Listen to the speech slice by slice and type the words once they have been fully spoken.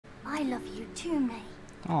I love you too, May.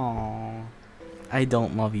 Aww. I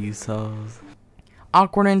don't love you, Sose.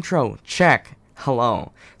 Awkward intro. Check.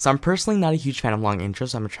 Hello. So I'm personally not a huge fan of long intros,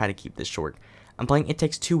 so I'm gonna try to keep this short. I'm playing It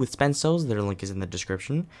Takes Two with SpenceSose. Their link is in the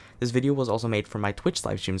description. This video was also made for my Twitch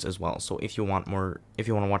live streams as well. So if you want to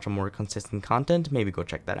watch a more consistent content, maybe go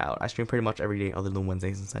check that out. I stream pretty much every day other than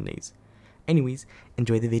Wednesdays and Sundays. Anyways,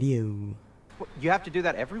 enjoy the video. You have to do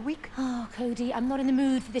that every week? Oh, Cody, I'm not in the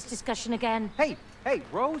mood for this discussion again. Hey,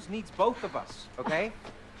 Rose needs both of us, okay?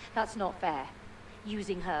 That's not fair.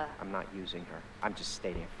 Using her. I'm not using her. I'm just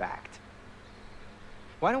stating a fact.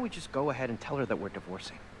 Why don't we just go ahead and tell her that we're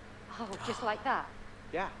divorcing? Oh, just like that?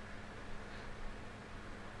 Yeah.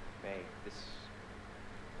 May, this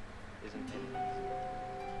isn't it.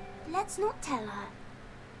 Let's not tell her.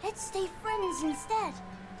 Let's stay friends instead.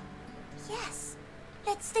 Yes,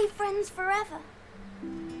 let's stay friends forever.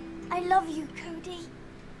 I love you, Cody.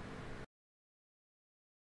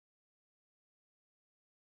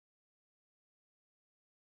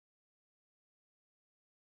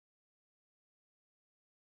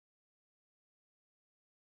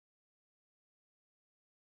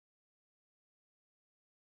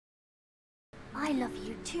 I love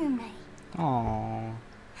you too, May. Aww.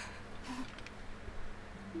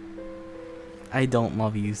 I don't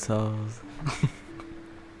love you, Sose.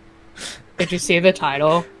 Did you see the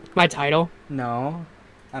title? My title? No.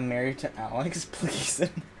 I'm married to Alex, please.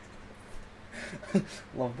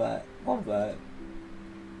 Love that. Love that.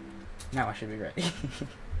 Now I should be ready.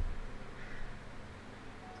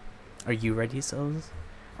 Are you ready, Sose?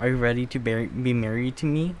 Are you ready to be married to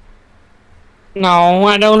me? No,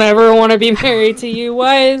 I don't ever want to be married to you.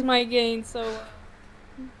 Why is my gain so...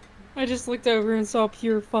 I just looked over and saw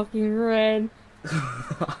pure fucking red.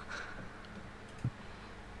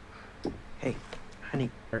 Hey, honey.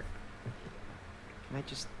 Can I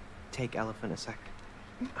just take Elephant a sec?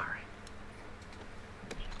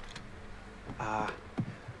 Alright.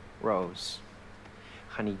 Rose.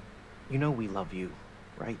 Honey, you know we love you,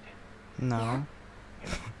 right? No. You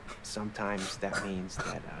know, sometimes that means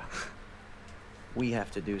that, we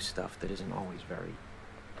have to do stuff that isn't always very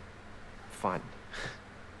fun.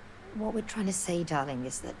 What we're trying to say, darling,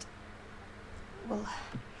 is that... Well...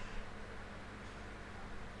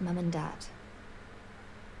 Mum and Dad...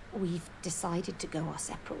 We've decided to go our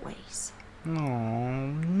separate ways. No,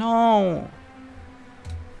 no.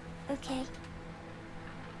 Okay.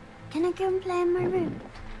 Can I go and play in my room?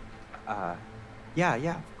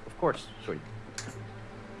 Yeah, of course, sweet.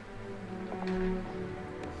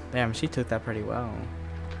 Damn, she took that pretty well.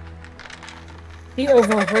 He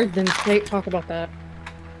overheard them talk about that.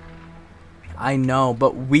 I know,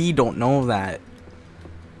 but we don't know that.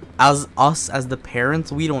 As us, as the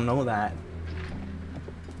parents, we don't know that.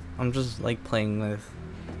 I'm just like playing with.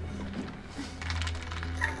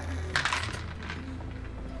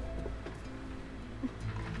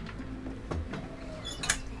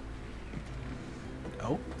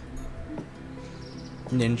 Oh.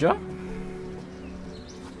 Ninja?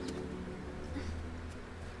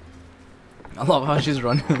 I love how she's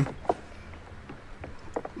running.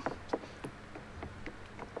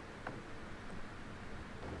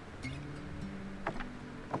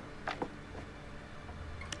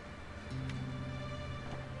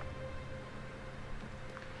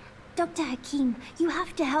 Dr. Hakim, you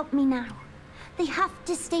have to help me now. They have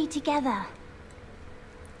to stay together.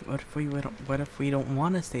 What if we don't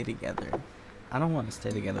want to stay together? I don't want to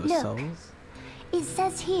stay together with Sose. It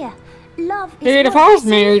says here, love is... Dude, if I was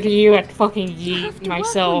married to you, I'd fucking yeet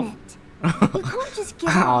myself. You can't just give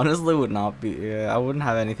I up. honestly would not be. Yeah, I wouldn't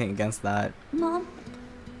have anything against that. Mom,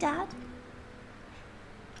 Dad,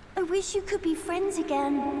 I wish you could be friends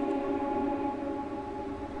again.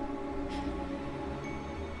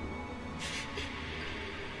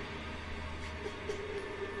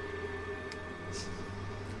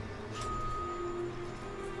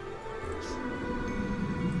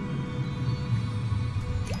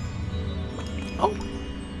 Oh,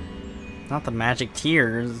 not the magic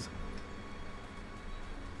tears.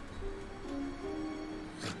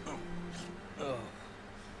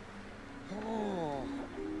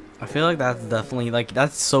 I feel like that's definitely like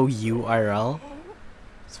that's so you IRL.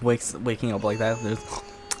 Just waking up like that. There's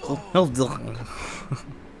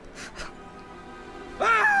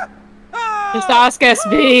Just ask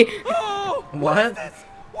SB. what?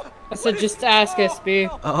 I said just ask SB.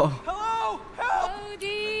 Oh.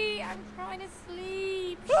 Cody, I'm trying to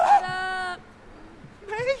sleep. Shut up.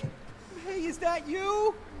 May, is that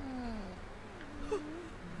you?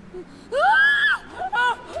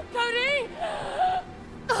 Cody!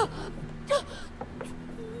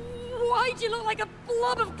 Why'd you look like a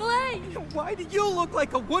blob of clay? Why do you look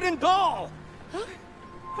like a wooden doll? Look.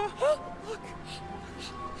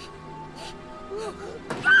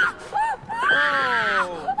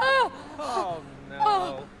 Oh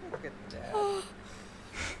no. Look at that.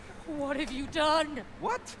 What have you done?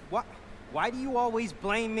 What? Why do you always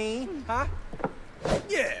blame me? Huh?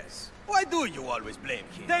 Yes. Why do you always blame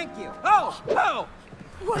him? Thank you. Oh!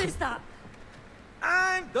 What is that?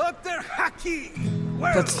 I'm Dr. Haki.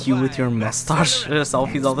 That's you with your mustache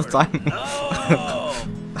selfies all the time. Oh,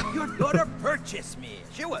 your daughter purchased me.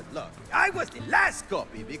 She was lucky. I was the last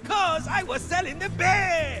copy because I was selling the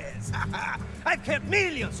best. I've helped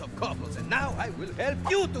millions of couples, and now I will help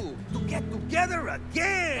you two to get together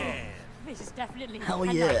again. This is definitely Hell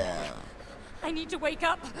a yeah. nightmare. I need to wake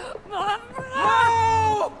up.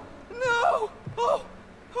 No!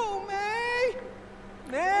 Oh, May!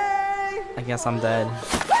 May! I guess I'm dead.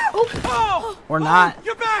 Oh! Or not.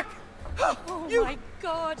 You're back! Oh my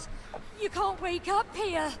god. You can't wake up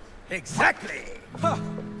here. Exactly.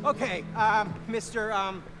 Okay,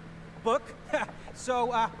 Mr. Book.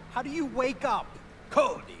 So, how do you wake up?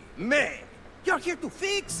 Cody, May, you're here to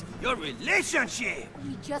fix your relationship.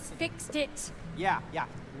 We just fixed it. Yeah.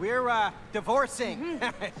 We're, divorcing.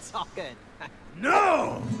 It's all good.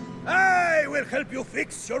 No! I will help you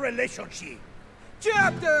fix your relationship.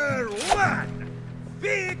 Chapter 1.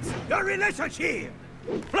 Fix your relationship.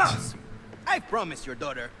 Plus, I promised your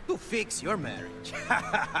daughter to fix your marriage.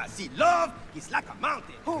 See, love is like a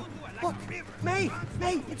mountain. Oh, You two are like look. a river.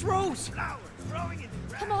 May, it's Rose. Flowers growing in the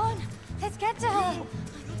grass. Come on, let's get to her.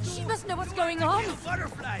 She must know what's going on. Little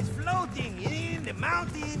butterflies floating in the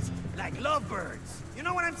mountains like lovebirds. You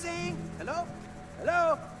know what I'm saying? Hello?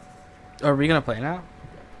 Hello? Are we gonna play now?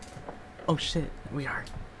 Oh shit, we are.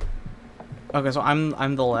 Okay, so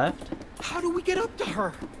I'm the left. How do we get up to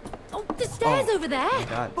her? Oh, the stairs over there. Oh my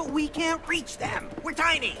god. But we can't reach them. We're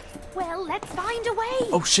tiny. Well, let's find a way.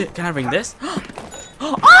 Oh shit, can I ring this?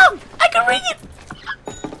 Oh! I can ring it!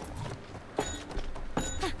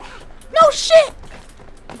 No shit!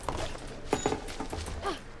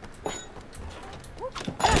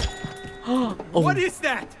 Oh. What is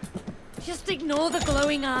that? Just ignore the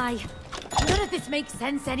glowing eye. None of this makes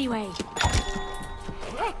sense anyway.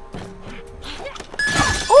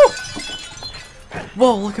 Oh!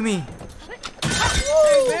 Whoa, look at me.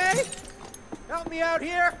 Hey, May! Help me out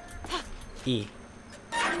here. E.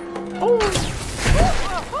 Oh!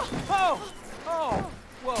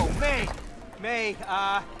 Whoa, May! May,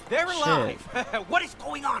 they're alive. What is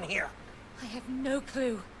going on here? I have no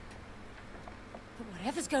clue. But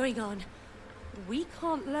whatever's going on, we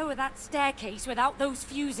can't lower that staircase without those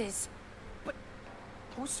fuses. But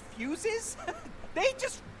those fuses? They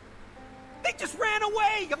just ran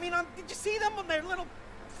away. I mean, did you see them on their little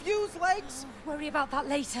fuse legs? Worry about that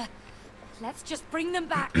later. Let's just bring them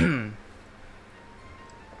back. I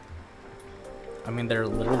mean, they're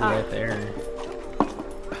literally right there.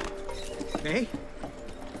 May?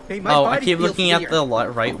 Hey, my Oh, I body keep feels looking at weird. the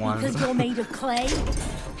right one. Because you're made of clay.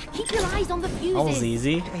 Keep your eyes on the fuses. That was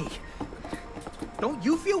easy. Hey, don't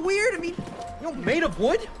you feel weird? I mean, you're made of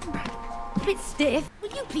wood? A bit stiff. Will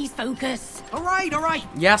you please focus? All right.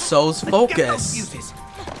 Yeah, so's Let's get those focus. fuses.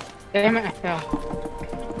 Damn it, I fell.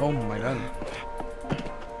 Oh my god.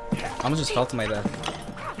 I almost just fell to my death.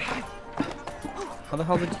 How the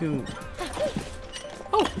hell did you...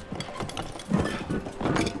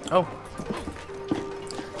 Oh.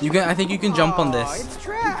 You can. I think you can jump on Aw, this. It's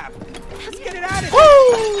trapped. Let's get it out of here.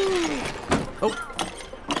 Oh.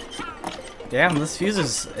 Damn, this fuse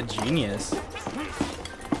is a genius.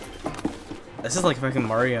 This is like fucking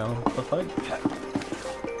Mario. What the fuck?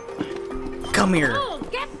 Come here, Oh,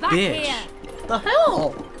 get back bitch. here. What the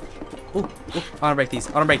hell? Ooh, I wanna break these.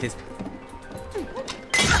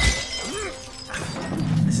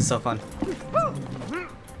 This is so fun.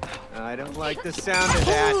 I don't like the sound of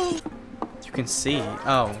that. You can see.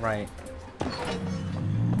 Oh, right.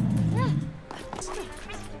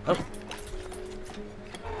 Oh.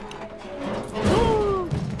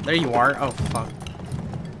 There you are. Oh, fuck.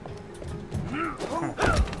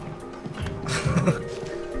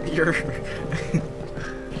 You're...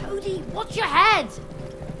 Cody, watch your head.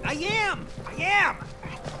 I am.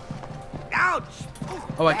 Ouch.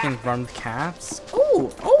 Oh, I can run with caps?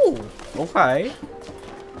 Oh, okay.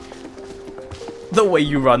 The way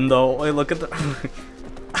you run, though. Wait, look at the...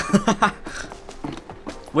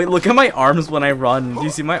 Wait, look at my arms when I run. Do you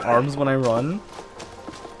see my arms when I run?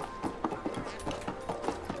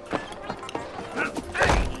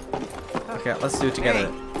 Okay, let's do it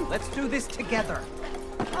together. Hey, let's do this together.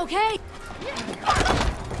 Okay.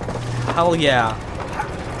 Hell yeah.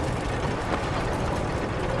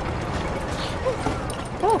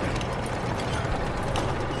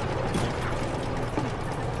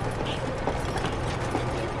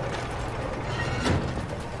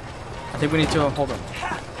 think we need to hold him.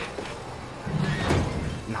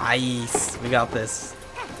 Nice. We got this.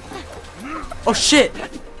 Oh shit!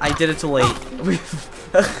 I did it too late.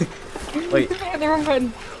 Wait. The wrong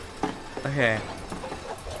button. Okay.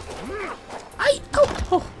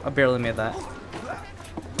 I barely made that.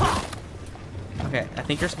 Okay, I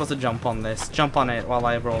think you're supposed to jump on this. Jump on it while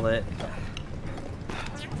I roll it.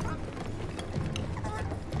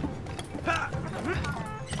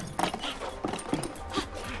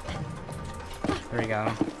 There we go.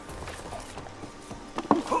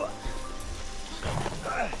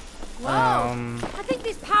 Whoa! I think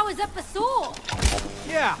this powers up the saw.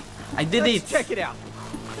 Yeah. I did Let's it. check it out.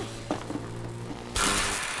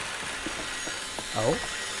 Oh.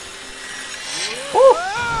 Whoa!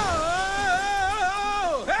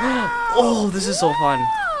 Oh, this is so fun.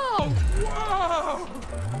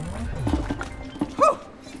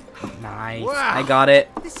 Nice. Wow. I got it.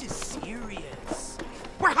 This is serious.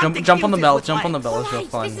 Jump on the bell. Jump on the bell. It's real Right,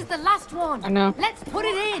 fun. this is the last one. I know. Let's put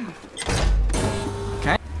it in.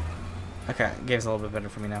 Okay. Okay, game's a little bit better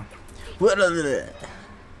for me now.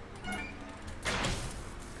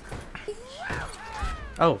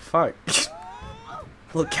 Oh fuck!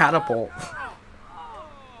 Little catapult.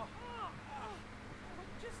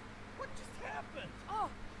 What just happened? Oh,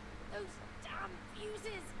 those damn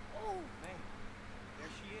fuses. Oh, Man, there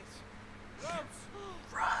she is.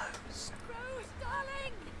 Rose! Rose,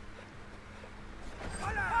 darling.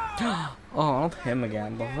 Oh, not him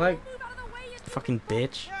again. But like, Move out of the way, you fucking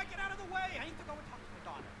bitch. Yeah, get out of the way. I need to go and talk to my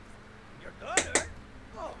daughter. Your daughter?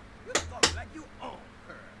 Oh, you talk like you own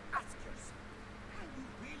her. Ask yourself, can you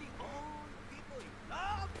really own people you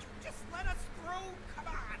love? Just let us through. Come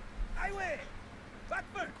on. I will. But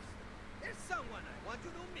first, there's someone I want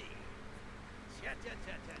you to meet. Chat, chat,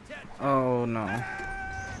 chat, chat, chat. Oh no.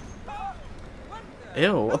 Oh, what the?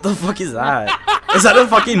 Ew, what the fuck is that? Is that a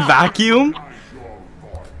fucking vacuum?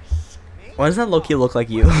 Why does that Loki look like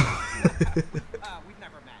you? We've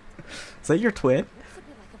never met. Is that your twin? looks a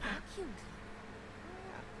bit like a vacuum.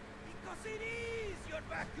 Because it is your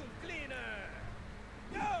vacuum cleaner.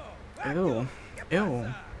 Yo, Ew. vacuum, ¿qué Ew.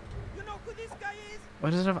 pasa? You know who this guy is? Why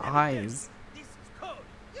does it have eyes? This is Cody.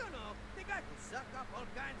 You know, the guy who suck up all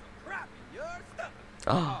kinds of crap in your stomach.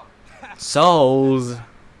 Oh. So's.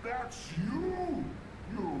 That's you!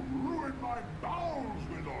 You ruined my bowels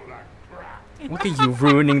with all that crap! Look at you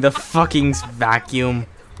ruining the fucking vacuum.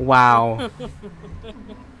 Wow.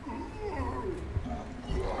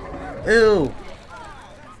 Ew.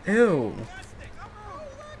 Ew.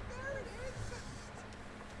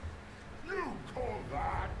 You call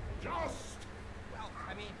that just? Well,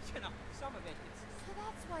 I mean, you know, some of it, it's... So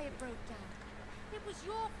that's why it broke down. It was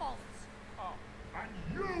your fault. Oh, And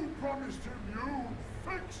you promised him you'd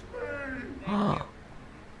fix me!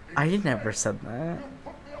 I never said that. You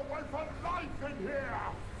put me away for life in here!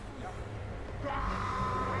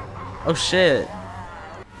 Oh shit.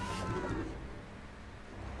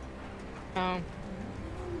 Oh.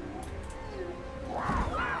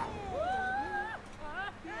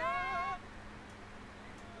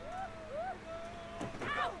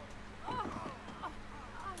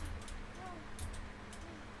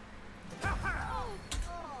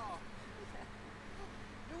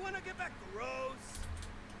 you want to get back to Rose?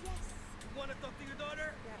 Yes. You want to talk to your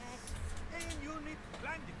daughter? Yes. And you need to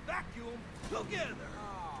climb the vacuum together.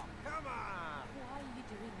 Oh, come on. Why are you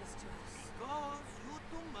doing this to us? Because you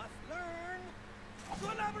two must learn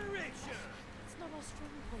collaboration. It's not our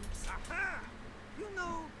strong point. Aha! You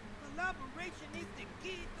know, collaboration is the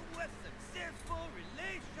key to a successful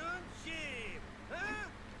relationship. Huh?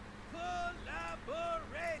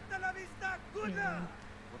 Collaborate. A la vista, good luck.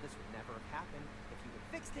 Well, this would never have happened if you had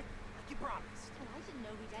fixed it like you promised. Well, I didn't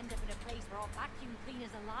know we'd end up in a place where our vacuum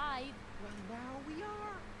cleaner's alive. Well, now we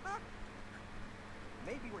are. Huh?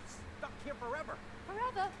 Maybe we're stuck here forever.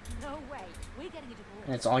 Forever? No way. We're getting a divorce.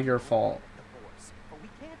 And it's all your fault. Divorce. But we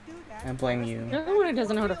can't do that. I blame you. You're the one who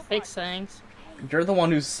doesn't know how to fix things. You're the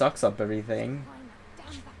one who sucks up everything. Find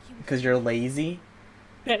that damn vacuum. Because you're lazy.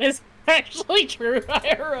 That is actually true,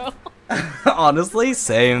 IRL. Honestly,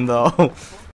 same though.